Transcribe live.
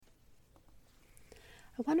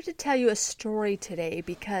I wanted to tell you a story today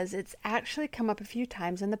because it's actually come up a few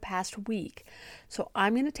times in the past week. So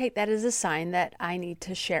I'm going to take that as a sign that I need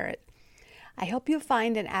to share it. I hope you'll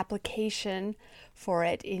find an application for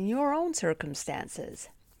it in your own circumstances.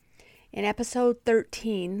 In episode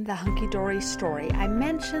 13, The Hunky Dory Story, I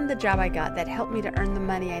mentioned the job I got that helped me to earn the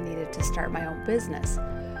money I needed to start my own business.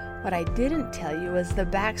 What I didn't tell you is the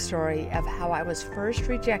backstory of how I was first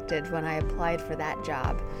rejected when I applied for that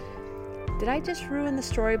job. Did I just ruin the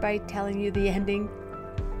story by telling you the ending?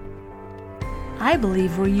 I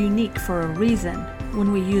believe we're unique for a reason.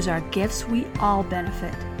 When we use our gifts, we all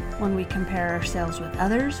benefit. When we compare ourselves with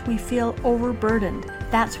others, we feel overburdened.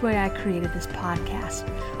 That's why I created this podcast,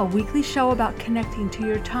 a weekly show about connecting to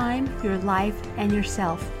your time, your life, and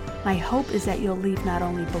yourself. My hope is that you'll leave not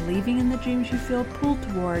only believing in the dreams you feel pulled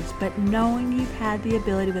towards, but knowing you've had the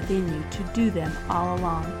ability within you to do them all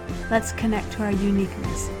along. Let's connect to our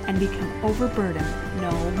uniqueness and become overburdened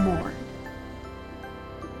no more.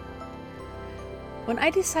 When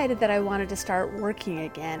I decided that I wanted to start working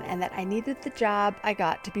again and that I needed the job I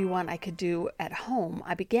got to be one I could do at home,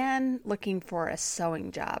 I began looking for a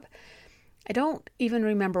sewing job. I don't even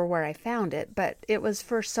remember where I found it, but it was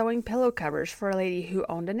for sewing pillow covers for a lady who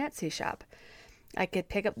owned an Etsy shop. I could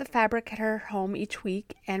pick up the fabric at her home each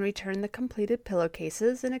week and return the completed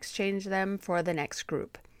pillowcases and exchange them for the next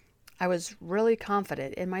group. I was really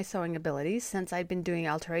confident in my sewing abilities since I'd been doing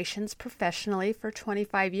alterations professionally for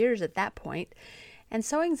 25 years at that point, and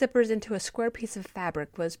sewing zippers into a square piece of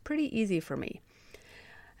fabric was pretty easy for me.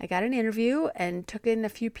 I got an interview and took in a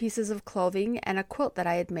few pieces of clothing and a quilt that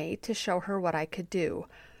I had made to show her what I could do.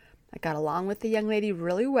 I got along with the young lady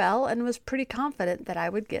really well and was pretty confident that I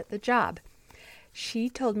would get the job. She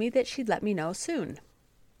told me that she'd let me know soon.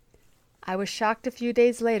 I was shocked a few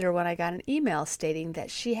days later when I got an email stating that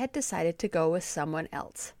she had decided to go with someone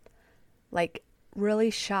else. Like, really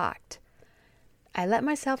shocked. I let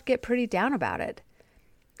myself get pretty down about it.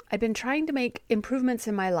 I'd been trying to make improvements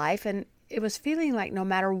in my life, and it was feeling like no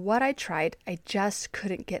matter what I tried, I just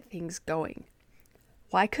couldn't get things going.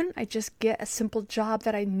 Why couldn't I just get a simple job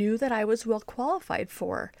that I knew that I was well qualified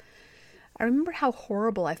for? I remember how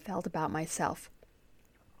horrible I felt about myself.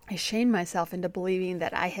 I shamed myself into believing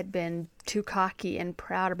that I had been too cocky and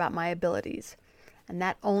proud about my abilities, and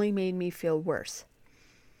that only made me feel worse.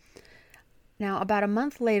 Now, about a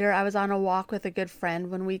month later, I was on a walk with a good friend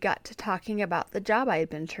when we got to talking about the job I had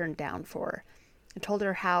been turned down for. I told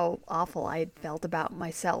her how awful I had felt about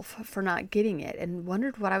myself for not getting it and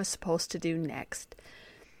wondered what I was supposed to do next.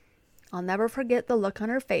 I'll never forget the look on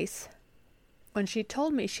her face when she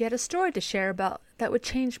told me she had a story to share about that would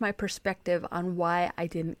change my perspective on why I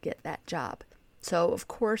didn't get that job. So, of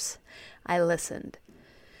course, I listened.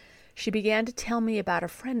 She began to tell me about a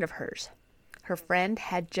friend of hers. Her friend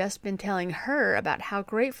had just been telling her about how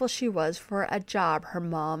grateful she was for a job her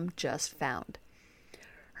mom just found.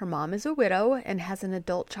 Her mom is a widow and has an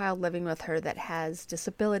adult child living with her that has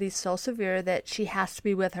disabilities so severe that she has to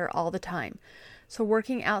be with her all the time. So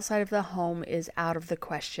working outside of the home is out of the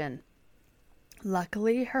question.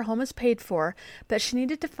 Luckily, her home is paid for, but she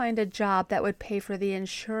needed to find a job that would pay for the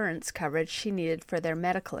insurance coverage she needed for their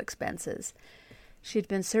medical expenses. She'd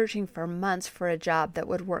been searching for months for a job that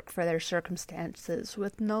would work for their circumstances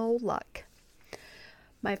with no luck.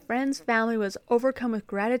 My friend's family was overcome with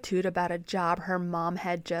gratitude about a job her mom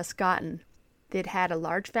had just gotten. They'd had a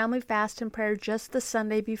large family fast and prayer just the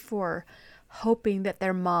Sunday before, hoping that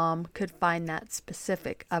their mom could find that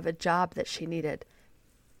specific of a job that she needed.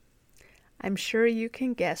 I'm sure you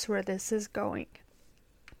can guess where this is going.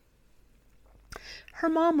 Her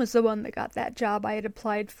mom was the one that got that job I had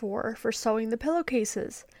applied for sewing the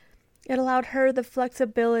pillowcases. It allowed her the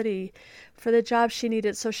flexibility for the job she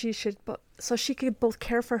needed so she could both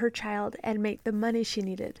care for her child and make the money she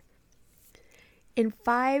needed. In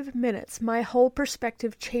 5 minutes, my whole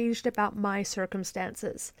perspective changed about my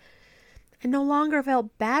circumstances. I no longer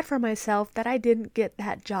felt bad for myself that I didn't get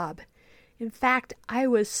that job. In fact, I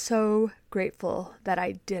was so grateful that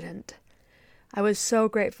I didn't. I was so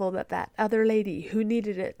grateful that that other lady who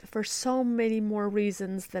needed it for so many more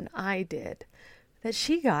reasons than I did, that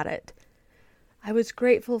she got it. I was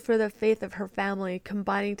grateful for the faith of her family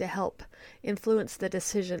combining to help influence the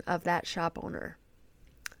decision of that shop owner.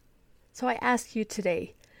 So I ask you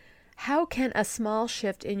today, how can a small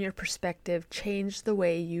shift in your perspective change the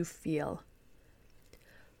way you feel?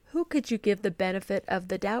 Who could you give the benefit of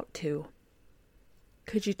the doubt to?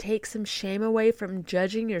 Could you take some shame away from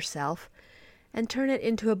judging yourself and turn it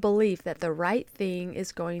into a belief that the right thing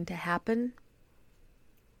is going to happen?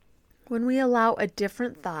 When we allow a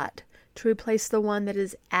different thought to replace the one that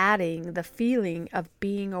is adding the feeling of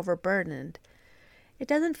being overburdened, It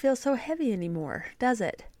doesn't feel so heavy anymore, does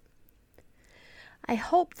it? I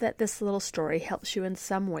hope that this little story helps you in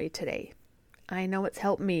some way today. I know it's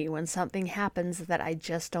helped me when something happens that I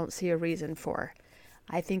just don't see a reason for.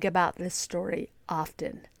 I think about this story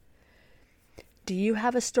often. Do you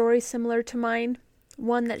have a story similar to mine?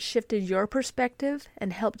 One that shifted your perspective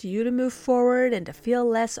and helped you to move forward and to feel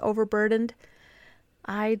less overburdened?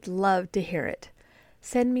 I'd love to hear it.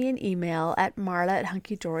 Send me an email at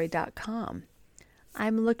marla@hunkydory.com.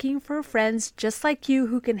 I'm looking for friends just like you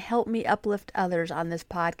who can help me uplift others on this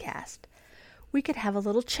podcast. We could have a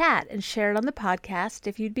little chat and share it on the podcast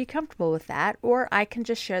if you'd be comfortable with that, or I can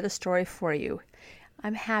just share the story for you.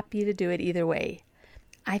 I'm happy to do it either way.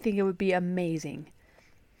 I think it would be amazing.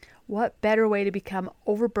 What better way to become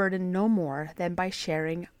overburdened no more than by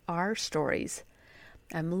sharing our stories?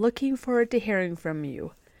 I'm looking forward to hearing from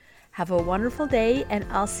you. Have a wonderful day, and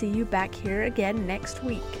I'll see you back here again next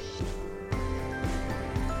week.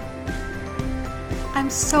 I'm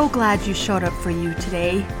so glad you showed up for you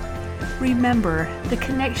today. Remember, the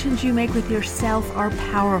connections you make with yourself are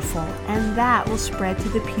powerful, and that will spread to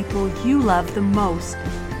the people you love the most.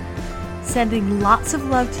 Sending lots of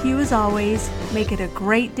love to you as always. Make it a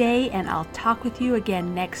great day, and I'll talk with you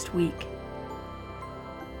again next week.